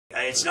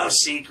it's no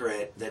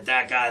secret that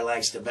that guy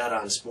likes to bet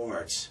on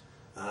sports.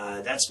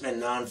 That's been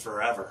known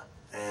forever.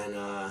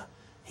 And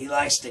he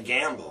likes to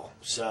gamble.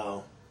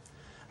 So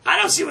I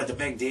don't see what the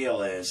big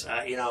deal is.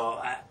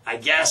 I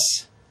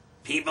guess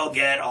people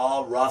get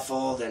all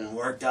ruffled and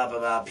worked up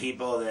about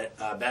people that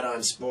bet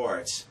on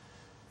sports.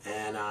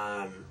 And,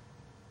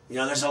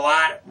 there's a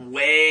lot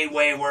way,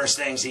 way worse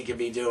things he could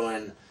be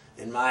doing,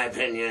 in my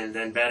opinion,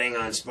 than betting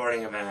on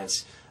sporting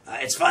events.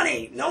 It's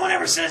funny, no one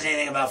ever says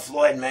anything about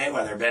Floyd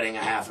Mayweather betting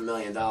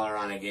 $500,000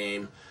 on a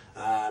game.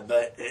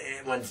 But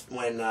when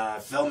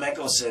Phil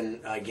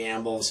Mickelson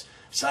gambles,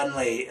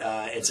 suddenly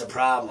it's a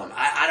problem.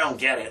 I don't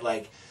get it.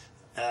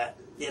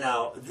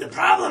 The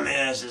problem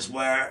is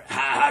where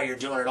how you're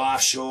doing it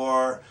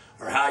offshore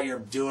or how you're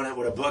doing it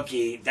with a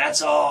bookie.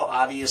 That's all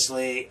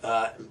obviously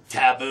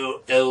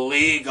taboo,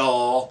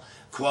 illegal,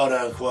 quote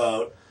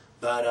unquote.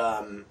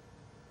 But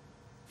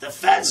the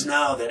feds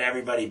know that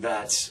everybody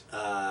bets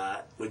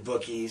with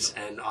bookies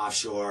and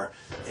offshore.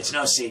 It's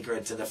no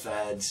secret to the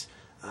feds.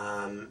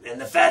 And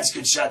the feds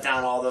could shut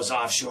down all those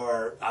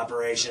offshore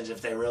operations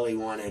if they really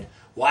wanted.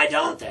 Why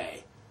don't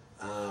they?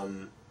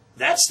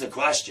 That's the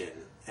question.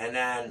 And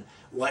then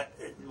what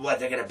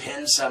they're going to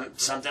pin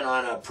something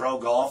on a pro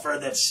golfer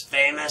that's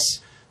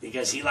famous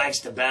because he likes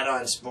to bet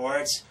on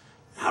sports?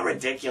 How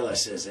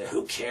ridiculous is it?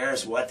 Who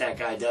cares what that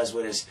guy does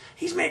with his...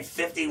 He's made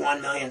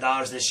 $51 million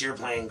this year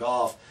playing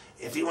golf.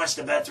 If he wants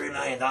to bet $3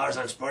 million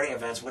on sporting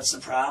events, what's the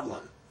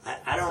problem?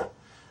 I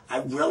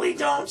really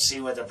don't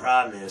see what the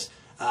problem is.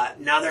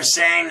 Now they're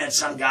saying that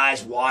some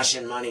guy's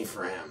washing money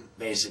for him,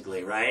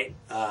 basically, right?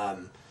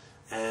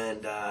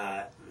 And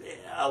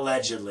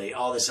allegedly,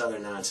 all this other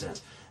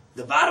nonsense.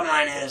 The bottom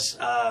line is,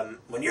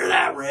 when you're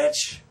that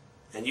rich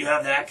and you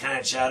have that kind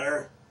of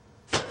cheddar,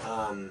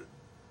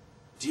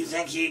 do you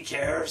think he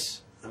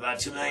cares about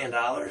 $2 million,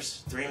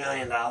 $3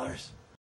 million?